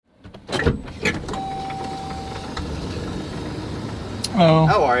Hello.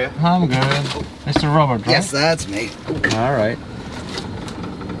 How are you? I'm good. Mr. Robert, right? Yes, that's me. All right.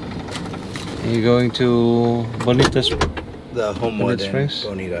 Are you going to Bonita The Homewood Bonita in Springs?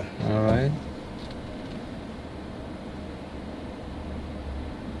 Bonita. All right.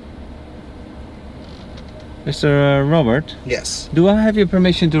 Mr. Robert, Yes. do I have your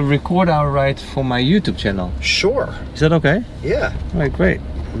permission to record our ride for my YouTube channel? Sure. Is that okay? Yeah. All right, great.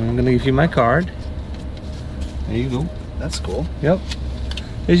 I'm gonna give you my card. There you go. That's cool. Yep.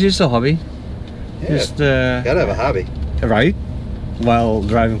 It's just a hobby. Yeah. Just Gotta have a hobby. right while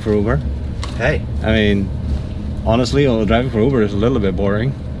driving for Uber. Hey. I mean, honestly, driving for Uber is a little bit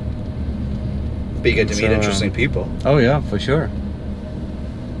boring. But you get to meet So, interesting people. Oh yeah, for sure.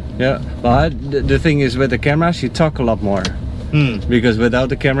 Yeah, but the thing is with the cameras, you talk a lot more. Because without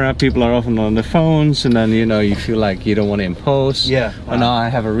the camera, people are often on their phones, and then you feel like you don't want to impose. Yeah. But now I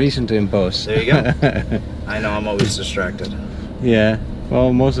have a reason to impose. There you go. I know I'm always distracted. Yeah.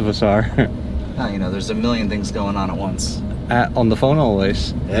 Well, most of us are. There's a million things going on at once. On the phone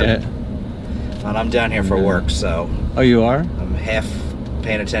always. Yep. Yeah. And I'm down here for work, so Oh, you are? I'm half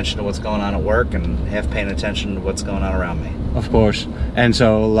paying attention to what's going on at work and half paying attention to what's going on around me. Of course. And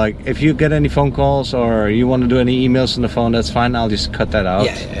so, like, if you get any phone calls or you want to do any emails on the phone, that's fine. I'll just cut that out.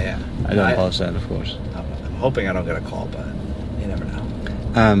 Yeah. I don't post that, of course. I'm hoping I don't get a call, but you never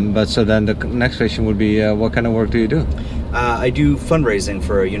know. But so then the next question would be, what kind of work do you do? I do fundraising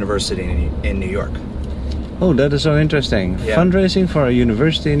for a university in New York. Oh, that is so interesting. Yeah. Fundraising for a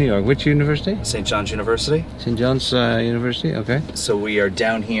university in New York. Which university? St. John's University. St. John's University, okay. So we are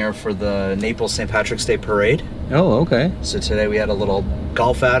down here for the Naples St. Patrick's Day Parade. Oh, okay. So today we had a little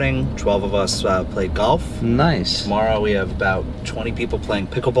golf outing. 12 of us played golf. Nice. Tomorrow we have about 20 people playing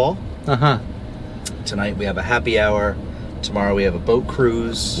pickleball. Uh-huh. Tonight we have a happy hour. Tomorrow we have a boat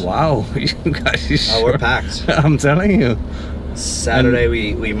cruise. Wow, you guys. Oh, we're packed. I'm telling you. Saturday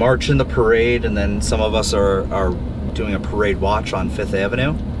we march in the parade, and then some of us are doing a parade watch on 5th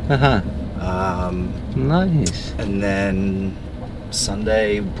Avenue. Uh-huh. Nice. And then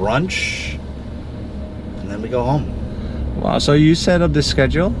Sunday brunch, and then we go home. Wow, so you set up the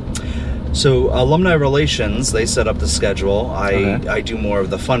schedule? So alumni relations, they set up the schedule. Okay. I do more of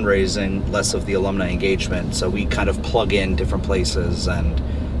the fundraising, less of the alumni engagement. So we kind of plug in different places and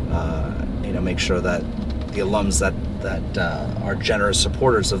make sure that the alums that are generous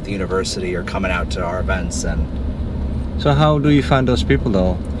supporters of the university are coming out to our events. And So how do you find those people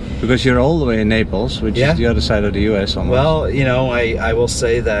though? Because you're all the way in Naples, which is the other side of the US almost. Well, I will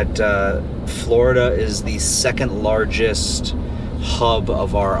say that Florida is the second largest hub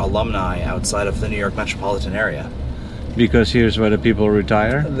of our alumni outside of the New York metropolitan area. Because here's where the people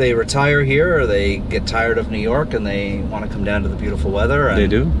retire? They retire here, or they get tired of New York and they want to come down to the beautiful weather. And They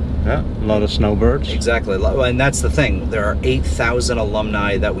do? Yeah, a lot of snowbirds. Exactly. And that's the thing. There are 8,000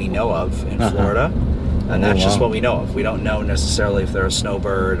 alumni that we know of in Florida. And that's just what we know of. We don't know necessarily if they're a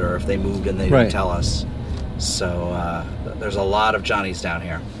snowbird or if they moved and they didn't tell us. So there's a lot of Johnnies down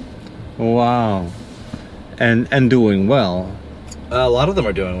here. Wow. And doing well. A lot of them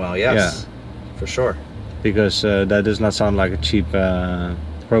are doing well, yes. Yeah. For sure. Because that does not sound like a cheap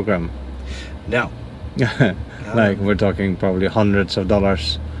program. No. Like we're talking probably hundreds of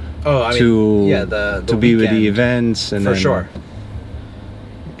dollars. Oh, I mean, the to be with the events and for then, sure.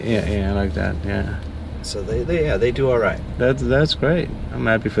 Yeah, I like that. Yeah. So they do all right. That's great. I'm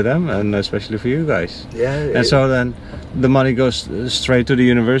happy for them, and especially for you guys. Yeah. And so then, the money goes straight to the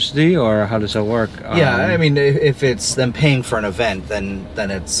university, or how does that work? Yeah, I mean, if it's them paying for an event, then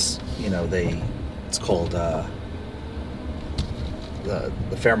it's it's called the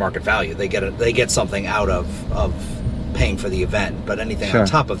fair market value. They get something out of paying for the event. But anything on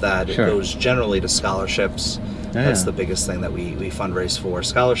top of that, it goes generally to scholarships. That's the biggest thing that we fundraise for: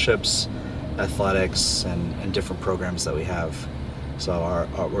 scholarships, athletics, and different programs that we have. So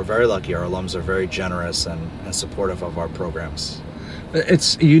we're very lucky. Our alums are very generous and supportive of our programs.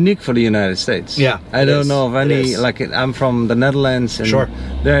 It's unique for the United States. Yeah, I don't know of any. Like I'm from the Netherlands,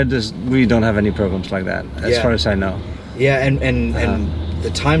 and we don't have any programs like that, as far as I know. Yeah, and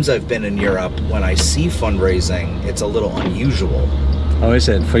the times I've been in Europe, when I see fundraising, it's a little unusual. Oh, is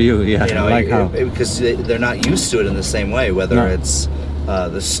it for you? Yeah, like how? Because they're not used to it in the same way. Whether it's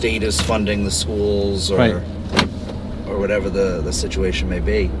the state is funding the schools, or whatever the situation may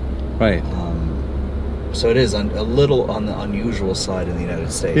be. Right. So it is a little on the unusual side in the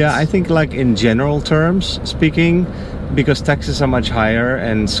United States. Yeah, I think like in general terms speaking, because taxes are much higher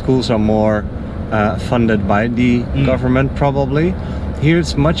and schools are more funded by the government probably, here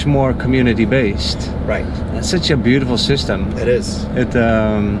it's much more community based. Right. It's such a beautiful system. It is.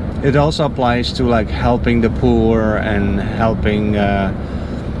 It also applies to like helping the poor and helping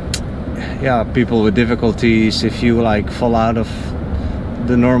people with difficulties. If you like fall out of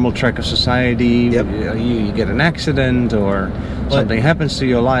the normal track of society, yep. you get an accident or something happens to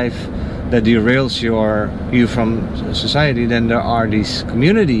your life that derails you from society, then there are these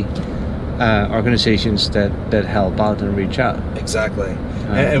community organizations that help out and reach out. Exactly.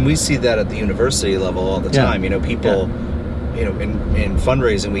 And we see that at the university level all the time. You know, people, you know, in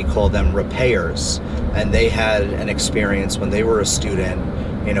fundraising, we call them repayers. And they had an experience when they were a student,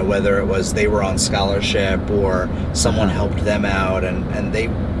 you know, whether it was they were on scholarship or someone helped them out, and they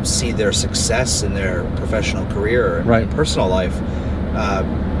see their success in their professional career and personal life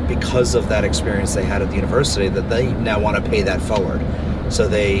because of that experience they had at the university, that they now want to pay that forward. So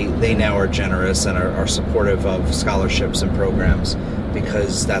they now are generous and are supportive of scholarships and programs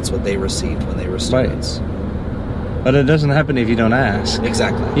because that's what they received when they were students. Right. But it doesn't happen if you don't ask.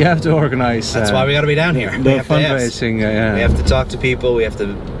 Exactly. You have to organize. That's why we got to be down here. The fundraising. We have to talk to people. We have to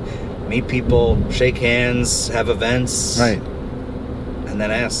meet people, shake hands, have events. Right. And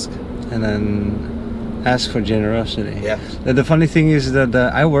then ask. And then ask for generosity. Yeah. The funny thing is that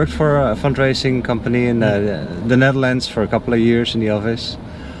I worked for a fundraising company in the Netherlands for a couple of years in the office,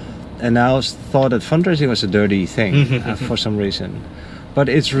 and I always thought that fundraising was a dirty thing for some reason. But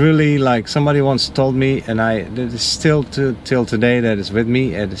it's really like somebody once told me, and it is still till today that is with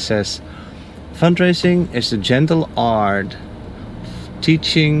me. It says, fundraising is the gentle art of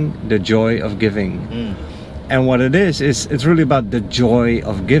teaching the joy of giving. And what it is it's really about the joy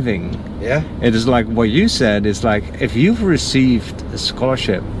of giving. Yeah. It is like what you said. It's like if you've received a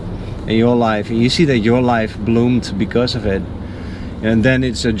scholarship in your life and you see that your life bloomed because of it, and then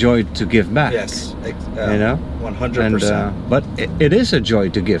it's a joy to give back. Yes. You know? 100%. But it is a joy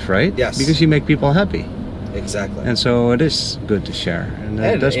to give, right? Yes. Because you make people happy. Exactly. And so it is good to share. And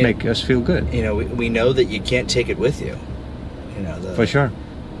that does make us feel good. You know, we know that you can't take it with you. You know, for sure.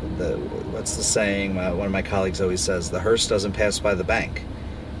 What's the saying? One of my colleagues always says, the hearse doesn't pass by the bank.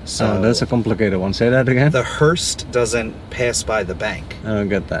 So that's a complicated one. Say that again. The hearse doesn't pass by the bank. I don't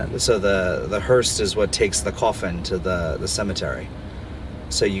get that. So the hearse is what takes the coffin to the cemetery.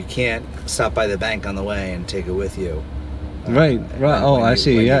 So you can't stop by the bank on the way and take it with you. Right. I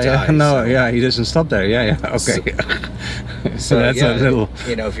see. Yeah. He doesn't stop there. Yeah. Okay. So that's a little.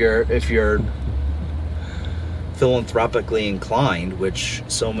 You know, if you're philanthropically inclined, which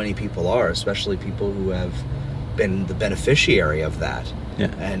so many people are, especially people who have been the beneficiary of that,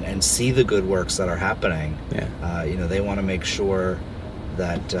 and see the good works that are happening. You know, they want to make sure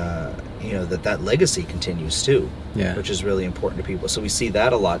that you know that legacy continues too. Which is really important to people. So we see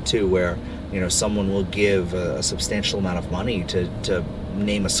that a lot too, where you know someone will give a substantial amount of money to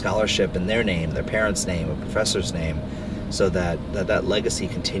name a scholarship in their name, their parents' name, a professor's name, so that legacy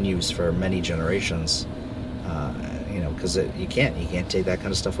continues for many generations. You know, because you can't take that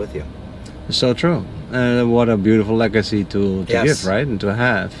kind of stuff with you. So true. What a beautiful legacy to give, right, and to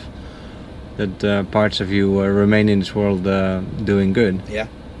have. That parts of you remain in this world doing good. Yeah.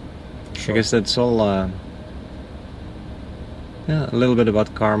 Sure. I guess that's all. A little bit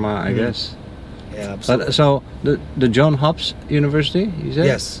about karma, I guess. Yeah, absolutely. But so the Johns Hopkins University, you said?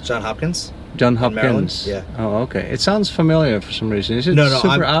 Yes, Johns Hopkins. Johns Hopkins. Yeah. Oh, okay. It sounds familiar for some reason. Is it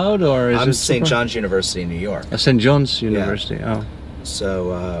super out or is it? I'm St. John's University in New York. St. John's University. Yeah. Oh.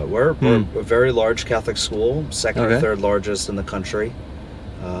 So we're a very large Catholic school, second or third largest in the country.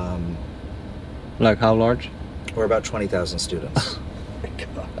 Like how large? We're about 20,000 students. Oh my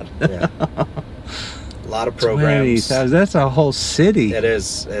God. Yeah. A lot of programs. 20,000. That's a whole city. It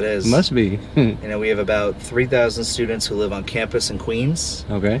is. Must be. You know, we have about 3,000 students who live on campus in Queens.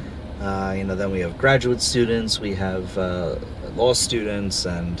 Okay. You know, then we have graduate students, we have law students,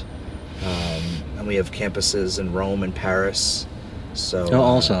 and we have campuses in Rome and Paris.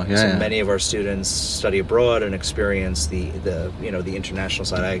 So many of our students study abroad and experience the international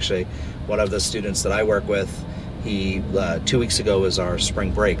side. One of the students that I work with, he 2 weeks ago was our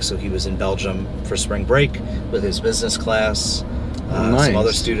spring break, so he was in Belgium for spring break with his business class. Nice. Some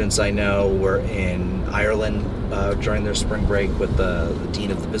other students I know were in Ireland during their spring break with the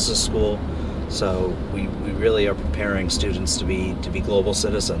dean of the business school. So we really are preparing students to be global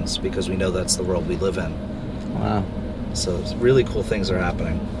citizens because we know that's the world we live in. Wow. So really cool things are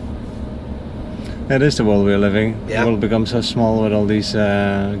happening. That is the world we're living. Yeah. The world becomes so small with all these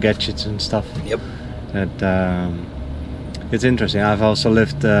gadgets and stuff. Yep. That it's interesting. I've also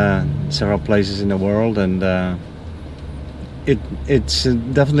lived several places in the world, and it's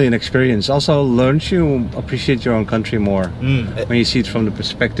definitely an experience. Also learns you appreciate your own country more when you see it from the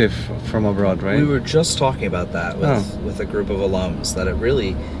perspective from abroad, right? We were just talking about that with a group of alums, that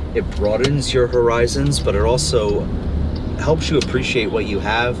it broadens your horizons, but it also helps you appreciate what you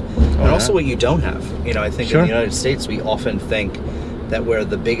have and also what you don't have. You know, I think in the United States we often think that we're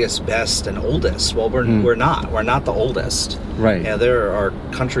the biggest, best, and oldest. Well, we're not. We're not the oldest. Right. Yeah, there are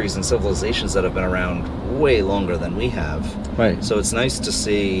countries and civilizations that have been around way longer than we have. Right. So it's nice to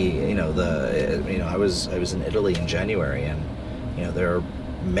see. I was in Italy in January, and there are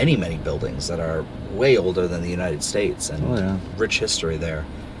many buildings that are way older than the United States, and rich history there.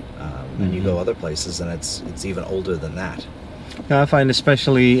 And you go other places, and it's even older than that. Yeah, I find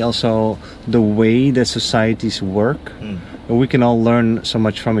especially also the way that societies work. We can all learn so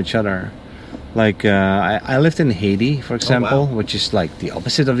much from each other. Like I lived in Haiti, for example, which is like the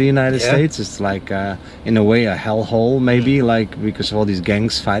opposite of the United States. It's like in a way a hellhole, maybe, like because of all these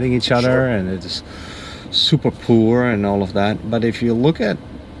gangs fighting each other, and it is super poor and all of that. But if you look at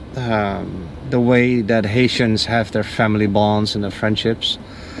the way that Haitians have their family bonds and their friendships,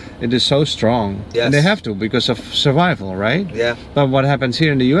 it is so strong. Yes. And they have to, because of survival, right? Yeah. But what happens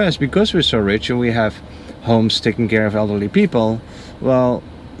here in the US, because we're so rich and we have homes taking care of elderly people, well,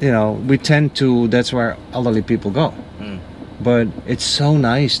 we tend to, that's where elderly people go. But it's so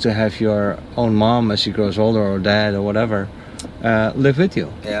nice to have your own mom as she grows older, or dad or whatever, live with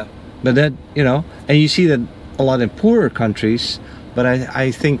you. Yeah. But that, and you see that a lot in poorer countries, but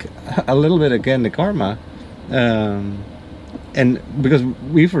I think a little bit, again, the karma, and because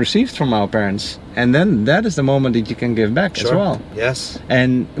we've received from our parents, and then that is the moment that you can give back as well. Yes.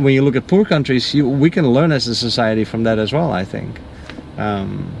 And when you look at poor countries, we can learn as a society from that as well, I think.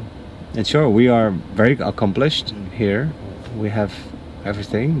 And sure, we are very accomplished here. We have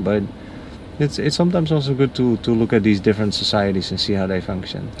everything, but it's sometimes also good to look at these different societies and see how they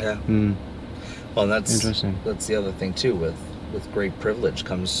function. Yeah. Well, and that's interesting. That's the other thing too. With great privilege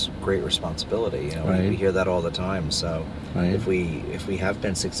comes great responsibility. We hear that all the time. So if we have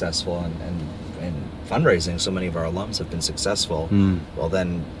been successful and fundraising, so many of our alums have been successful. Well,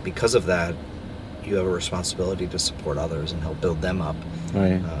 then because of that, you have a responsibility to support others and help build them up.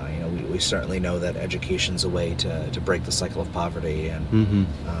 Right. We certainly know that education's a way to break the cycle of poverty, and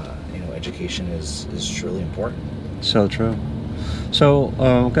education is truly important. So true. So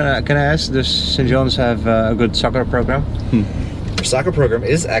can I ask, does St. John's have a good soccer program? Our soccer program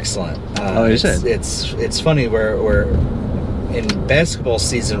is excellent. Is it? It's funny. We're in basketball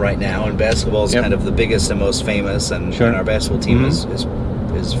season right now, and basketball is kind of the biggest and most famous, and our basketball team is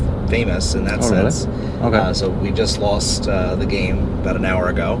famous in that sense. Really? Okay. So we just lost the game about an hour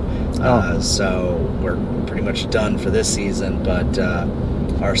ago. So we're pretty much done for this season. But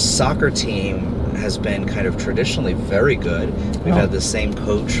our soccer team has been kind of traditionally very good. We've had the same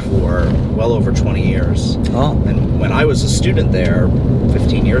coach for well over 20 years. And when I was a student there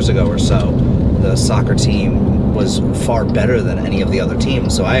 15 years ago or so, the soccer team was far better than any of the other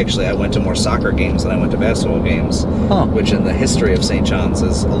teams. So I went to more soccer games than I went to basketball games, which in the history of St. John's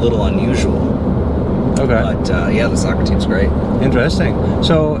is a little unusual. Okay. But the soccer team's great. Interesting.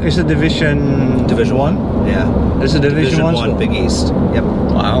 So is it Division 1? Yeah. Is it Division 1 Big East. Yep.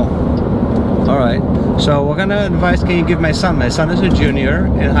 Wow. All right. So what kind of advice can you give my son? My son is a junior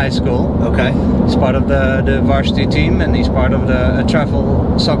in high school. Okay. He's part of the varsity team, and he's part of the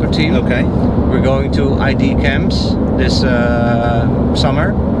travel soccer team. Okay. We're going to ID camps this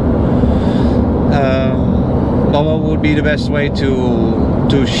summer. What would be the best way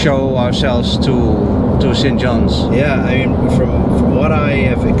to show ourselves to St. John's? Yeah, I mean, from what I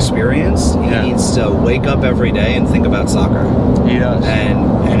have experienced, he needs to wake up every day and think about soccer. He does.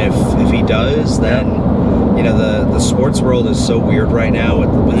 And if he does, then the sports world is so weird right now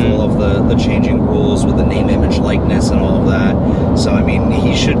with all of the changing rules, with the name, image, likeness, and all of that. So I mean,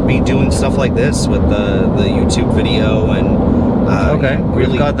 he should be doing stuff like this with the YouTube video and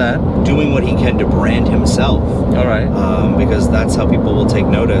we've got that. Doing what he can to brand himself. All right. Because that's how people will take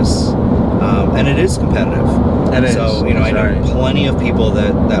notice. And it is competitive. So I know plenty of people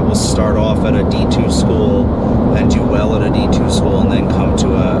that will start off at a D2 school and do well at a D2 school and then come to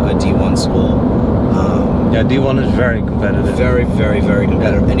a D1 school. D1 is very competitive. Very, very, very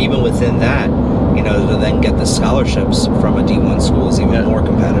competitive. And even within that, to then get the scholarships from a D1 school is even more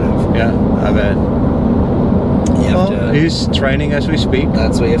competitive. Yeah, I bet. He's training as we speak.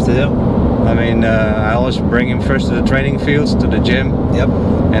 That's what you have to do. I mean, I always bring him first to the training fields, to the gym. Yep.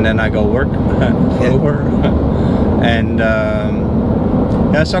 And then I go work over. And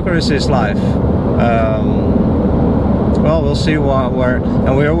soccer is his life. Well, we'll see where,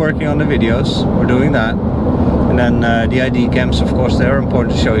 and we're working on the videos. We're doing that. And then the ID camps, of course, they're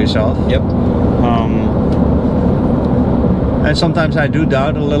important to show yourself. Yep. And sometimes I do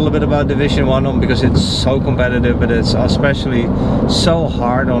doubt a little bit about Division 1 because it's so competitive, but it's especially so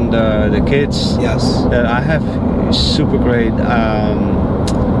hard on the kids. Yes. That I have super great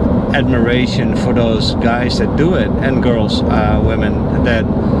admiration for those guys that do it, and girls, women, that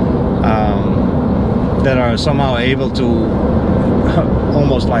are somehow able to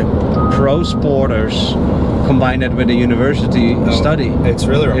almost like pro sporters combine it with a university study. It's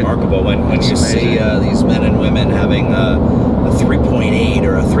really remarkable when you see these men and women having a 3.8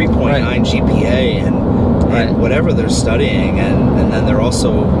 or a 3.9 GPA and whatever they're studying, and then they're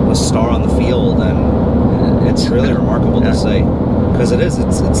also a star on the field, and it's really remarkable to see, because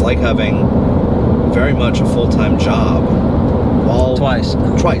it's like having very much a full-time job. Twice,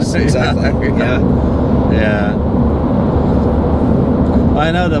 exactly. Yeah. I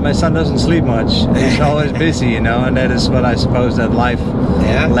know that my son doesn't sleep much. He's always busy, and that is what I suppose that life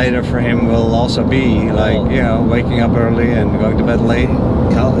later for him will also be, like, waking up early and going to bed late.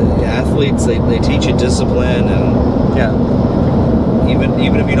 Athletes, they teach you discipline, and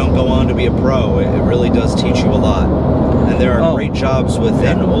even if you don't go on to be a pro, it really does teach you a lot. And there are great jobs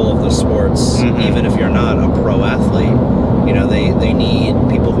within all of the sports, even if you're not a pro athlete. They need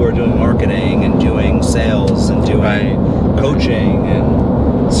people who are doing marketing and doing sales and doing coaching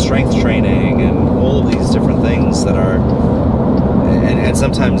and strength training and all of these different things that are. And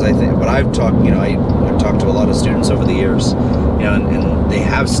sometimes I think, but I've talked to a lot of students over the years, and they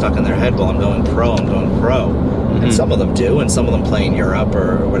have stuck in their head, well, I'm going pro. And some of them do, and some of them play in Europe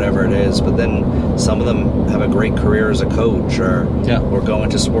or whatever it is, but then some of them have a great career as a coach or go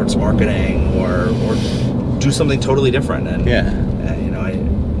into sports marketing or do something totally different. And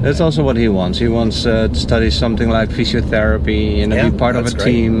that's also what he wants. He wants to study something like physiotherapy and be part of a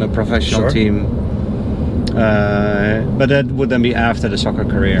team, a professional team. But that would then be after the soccer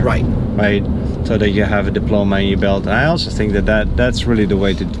career, right? So that you have a diploma in your belt. And I also think that's really the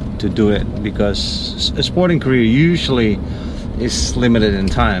way to do it, because a sporting career usually is limited in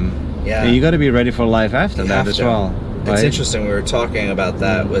time. Yeah, and you got to be ready for life after that as well. It's interesting. We were talking about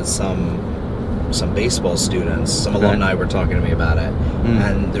that with some baseball students. Some alumni were talking to me about it,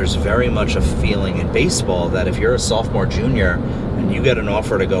 and there's very much a feeling in baseball that if you're a sophomore, junior, and you get an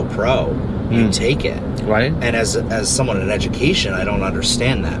offer to go pro, you take it. Right. And as someone in education, I don't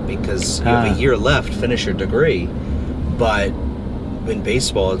understand that, because you have a year left, finish your degree, but in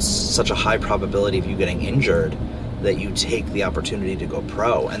baseball, it's such a high probability of you getting injured that you take the opportunity to go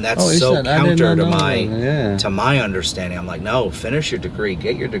pro, and that's counter to my understanding. I'm like, no, finish your degree,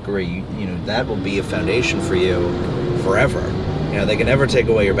 get your degree. That will be a foundation for you forever. They can never take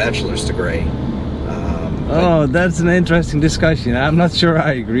away your bachelor's degree. That's an interesting discussion. I'm not sure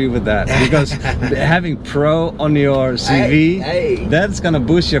I agree with that, because having pro on your CV, that's going to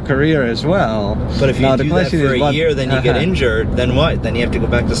boost your career as well. But if you do that for a year, then you get injured, then what? Then you have to go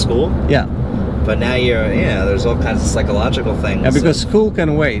back to school? Yeah. But now there's all kinds of psychological things. Yeah, because school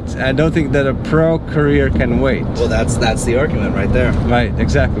can wait. I don't think that a pro career can wait. Well, that's the argument right there. Right,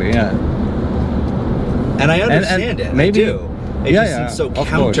 exactly, yeah. And I understand it. Maybe. I do. It just seems so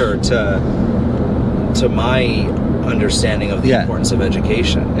counter to my understanding of the importance of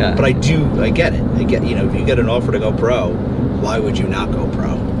education. Yeah. But I get it. If you get an offer to go pro, why would you not go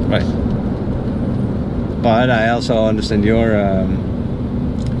pro? Right. But I also understand your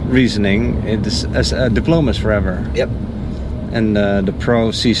reasoning. It's a diploma's forever. Yep. And the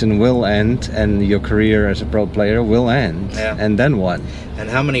pro season will end, and your career as a pro player will end. Yeah. And then what? And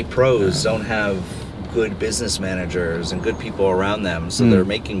how many pros don't have good business managers and good people around them, so they're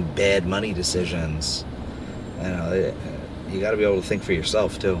making bad money decisions? You got to be able to think for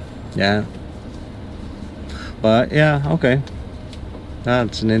yourself too. Yeah. But okay.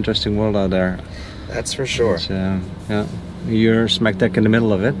 That's an interesting world out there. That's for sure. You're smack dab in the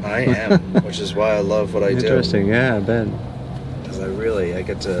middle of it. I am, which is why I love what I do. Interesting, yeah, I bet. Because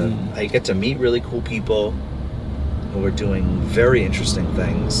I get to meet really cool people who are doing very interesting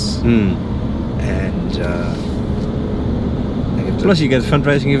things, and plus you get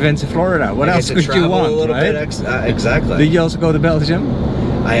fundraising events in Florida. What else could you want? A little bit exactly. Did you also go to Belgium?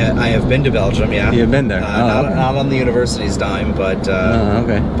 I have been to Belgium, yeah. You've been there? Not on the university's dime, but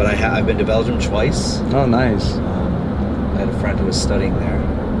okay. But I've been to Belgium twice. Oh, nice. I had a friend who was studying there,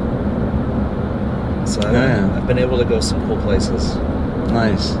 so I've been able to go some cool places.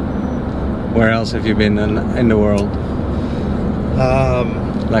 Nice. Where else have you been in the world?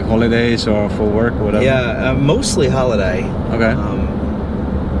 Like holidays or for work or whatever? Yeah, mostly holiday. Okay.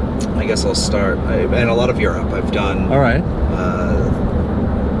 I guess I'll start. And a lot of Europe. I've done. All right.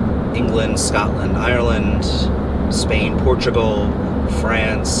 England, Scotland, Ireland, Spain, Portugal,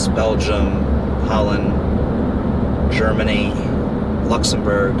 France, Belgium, Holland, Germany,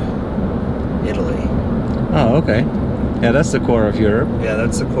 Luxembourg, Italy. Oh, okay. Yeah, that's the core of Europe. Yeah,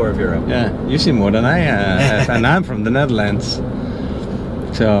 that's the core of Europe. Yeah, you see more than I have, and I'm from the Netherlands.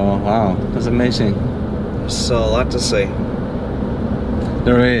 So, wow, that's amazing. So, a lot to see.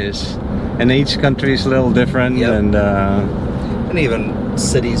 There is. And each country is a little different. Yep. And even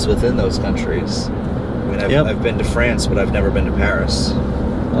cities within those countries. I mean, I've been to France, but I've never been to Paris.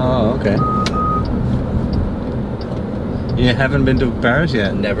 Oh, okay. You haven't been to Paris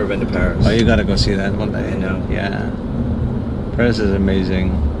yet? Never been to Paris. Oh, you gotta go see that one day. I know. Yeah. Paris is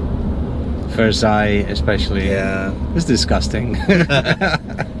amazing. Versailles, especially. Yeah. It's disgusting.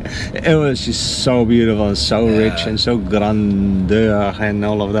 It was just so beautiful and so rich and so grandeur and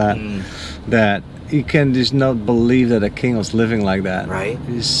all of that. That you can just not believe that a king was living like that. Right.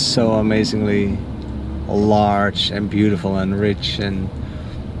 He's so amazingly large and beautiful and rich, and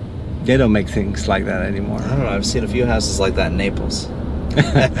they don't make things like that anymore. I don't know. I've seen a few houses like that in Naples.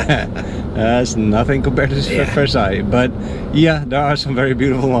 That's nothing compared to Versailles, but yeah, there are some very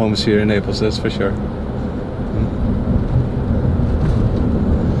beautiful homes here in Naples, that's for sure.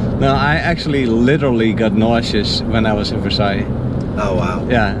 Now, I actually literally got nauseous when I was in Versailles. Oh, wow.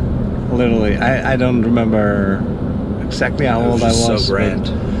 Yeah, literally. I don't remember exactly how old I was. So grand.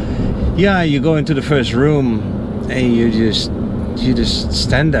 Yeah, you go into the first room and you just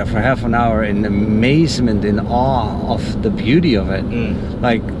stand there for half an hour in amazement, in awe of the beauty of it.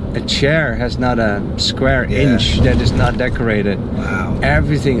 Like, a chair has not a square inch that is not decorated. Wow.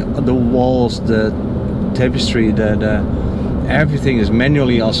 Everything, the walls, the tapestry, everything is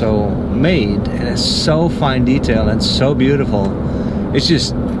manually also made, and it's so fine detail and so beautiful. It's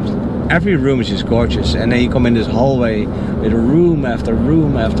just, every room is just gorgeous, and then you come in this hallway with room after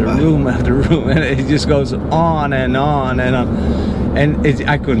room after room after room, and it just goes on and on and on, and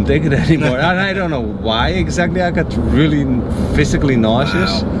I couldn't take it anymore. And I don't know why exactly I got really physically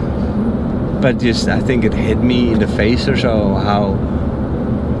nauseous, but just I think it hit me in the face or so, how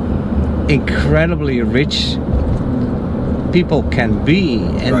incredibly rich people can be,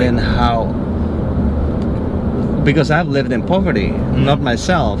 and then how, because I've lived in poverty, not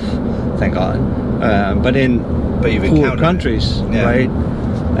myself, thank God, but in poor countries, right?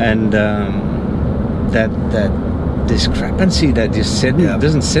 And that discrepancy that just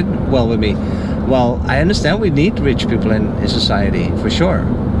doesn't sit well with me. Well, I understand we need rich people in society for sure,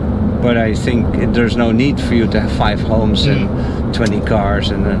 but I think there's no need for you to have 5 homes and 20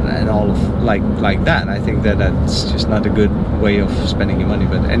 cars and all of like that. I think that's just not a good way of spending your money.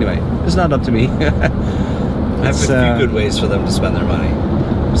 But anyway, it's not up to me. I have a few good ways for them to spend their money.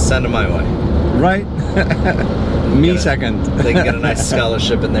 Send them my way. Right. Me second. They can get a nice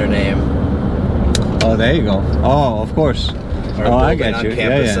scholarship in their name. Oh, there you go. Oh, of course. Or a I building get you. on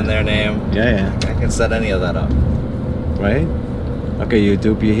campus in their name. Yeah. I can set any of that up. Right? Okay,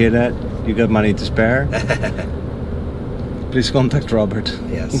 YouTube, you hear that? You got money to spare? Please contact Robert.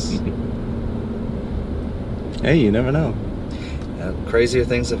 Yes. Hey, you never know. Crazier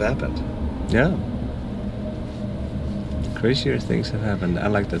things have happened. Yeah. Crazier things have happened. I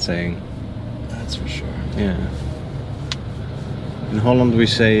like that saying. That's for sure. Yeah. In Holland we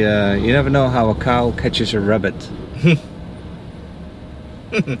say, you never know how a cow catches a rabbit.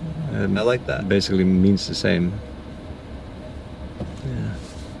 I like that. Basically means the same. Yeah.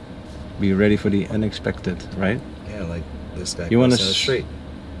 Be ready for the unexpected, right? Yeah, like this guy you on the street.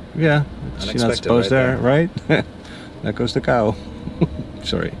 Yeah, she's not supposed there, right? There goes the cow.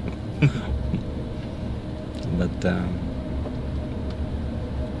 Sorry. But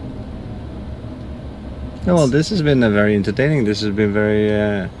well, this has been very entertaining. This has been very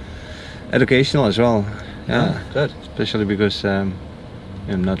educational as well. Yeah, good. Especially because I'm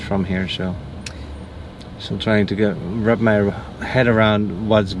not from here, so trying to wrap my head around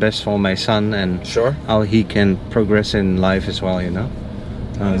what's best for my son and how he can progress in life as well. You know.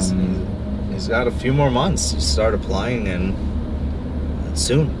 He's got a few more months. You start applying and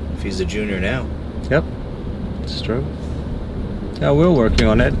soon, if he's a junior now. Yep, it's true. Yeah, we're working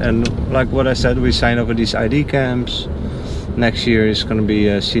on it, and like what I said, we sign up for these ID camps. Next year is going to be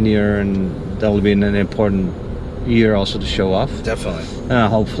a senior, and that'll be an important year also to show off. Definitely.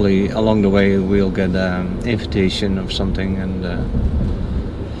 Hopefully, along the way, we'll get an invitation of something. And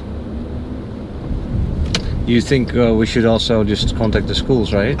you think we should also just contact the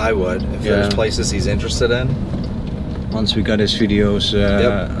schools, right? I would, if there's places he's interested in. Once we got his videos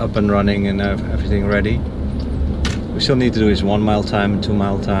up and running and everything ready. We still need to do his 1 mile time, 2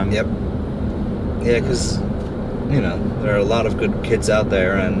 mile time. Yep. Yeah, because, there are a lot of good kids out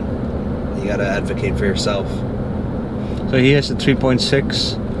there, and You got to advocate for yourself. So he has a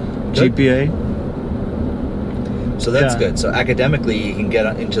 3.6 GPA. So that's good. So academically, he can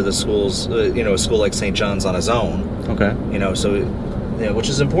get into the schools, a school like St. John's on his own. Okay. Which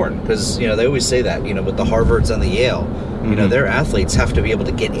is important because, they always say that, with the Harvards and the Yale, their athletes have to be able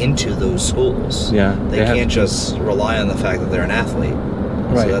to get into those schools. Yeah. They can't just rely on the fact that they're an athlete.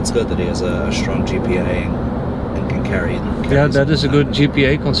 Right. So that's good that he has a strong GPA and can carry. Yeah, that is a good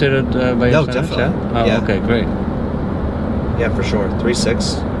GPA considered by your standards, definitely. Yeah? Oh, yeah. Okay, great. Yeah, for sure.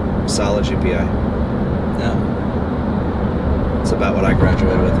 3.6, solid GPA. Yeah. It's about what I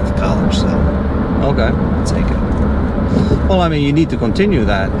graduated with at college, so. Okay. I'll take it. Well, I mean, you need to continue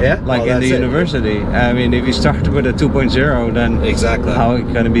that. Yeah. Like in the university. I mean, if you start with a 2.0, then exactly how are you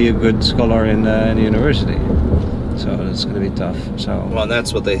going to be a good scholar in the university? So it's going to be tough. So. Well, and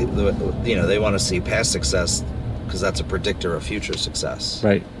that's what they want to see past success because that's a predictor of future success.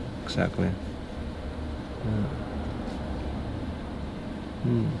 Right. Exactly.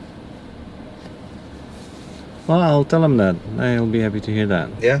 Yeah. Well, I'll tell him that. He'll be happy to hear that.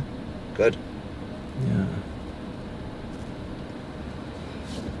 Yeah. Good. Yeah.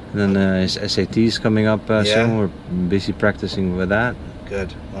 And then his SAT is coming up soon. We're busy practicing with that.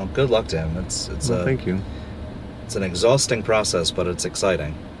 Good. Well, good luck to him. Thank you. It's an exhausting process, but it's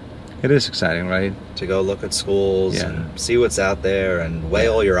exciting. It is exciting, right? To go look at schools and see what's out there and weigh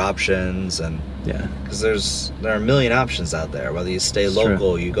all your options because there are a million options out there. Whether you stay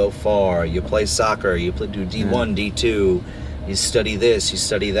local, you go far, you play soccer, you do D1, D2, you study this, you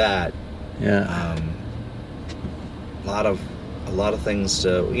study that. Yeah. A lot of things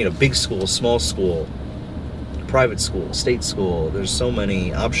to big school, small school, private school, state school. There's so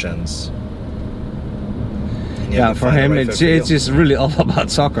many options. Yeah, for him, it's just really all about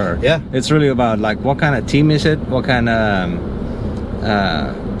soccer. Yeah. It's really about, like, what kind of team is it? What kind of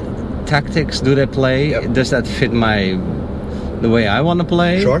tactics do they play? Yep. Does that fit the way I want to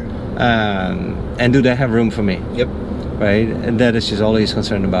play? Sure. And do they have room for me? Yep. Right? And that is just all he's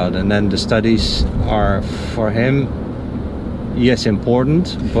concerned about. And then the studies are, for him, yes,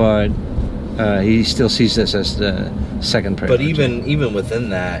 important, but he still sees this as the second priority. But even within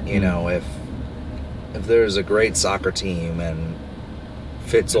that, if there's a great soccer team and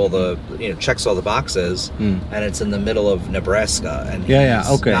fits all the checks all the boxes and it's in the middle of Nebraska and he's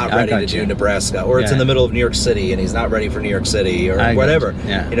not ready to do Nebraska, or it's in the middle of New York City and he's not ready for New York City or whatever,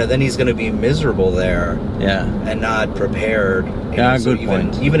 then he's going to be miserable there and not prepared. Good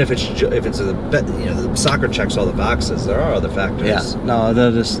point. Even if the soccer checks all the boxes, there are other factors.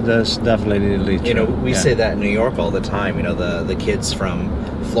 That's definitely true. We say that in New York all the time. The kids from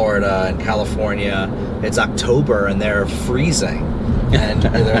Florida and California, it's October and they're freezing. And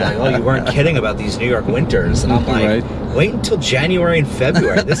they're like, oh, you weren't kidding about these New York winters. And I'm like, wait until January and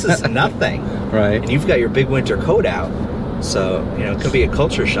February. This is nothing. Right. And you've got your big winter coat out. So, it could be a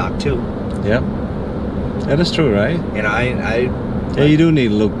culture shock, too. Yep. That is true, right? You do need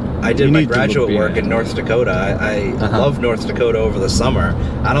to look. I did my graduate work in North Dakota. I love North Dakota over the summer.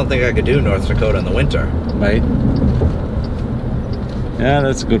 I don't think I could do North Dakota in the winter. Right. Yeah,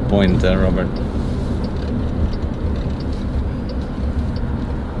 that's a good point, Robert.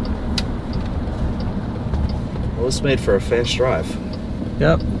 Well, this made for a fast drive.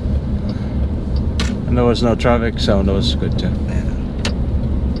 Yep. And there was no traffic, so that was good too.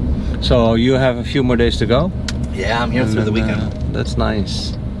 Yeah. So you have a few more days to go? Yeah, I'm here through the weekend. That's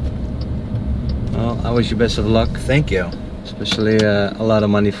nice. Well, I wish you best of luck. Thank you. Especially a lot of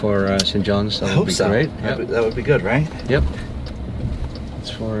money for St. John's. That would be great. Yep. That would be good, right? Yep. It's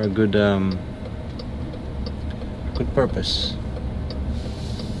for a good purpose.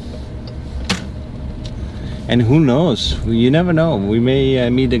 And who knows? You never know. We may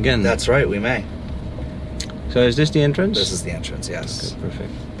meet again. That's right, we may. So is this the entrance? This is the entrance, yes. Okay,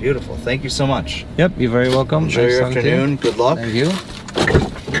 perfect. Beautiful. Thank you so much. Yep, you're very welcome. Enjoy your afternoon. Good luck. Thank you.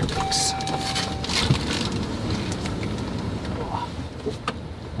 Thanks.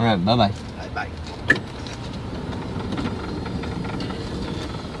 All right, bye-bye. Bye-bye.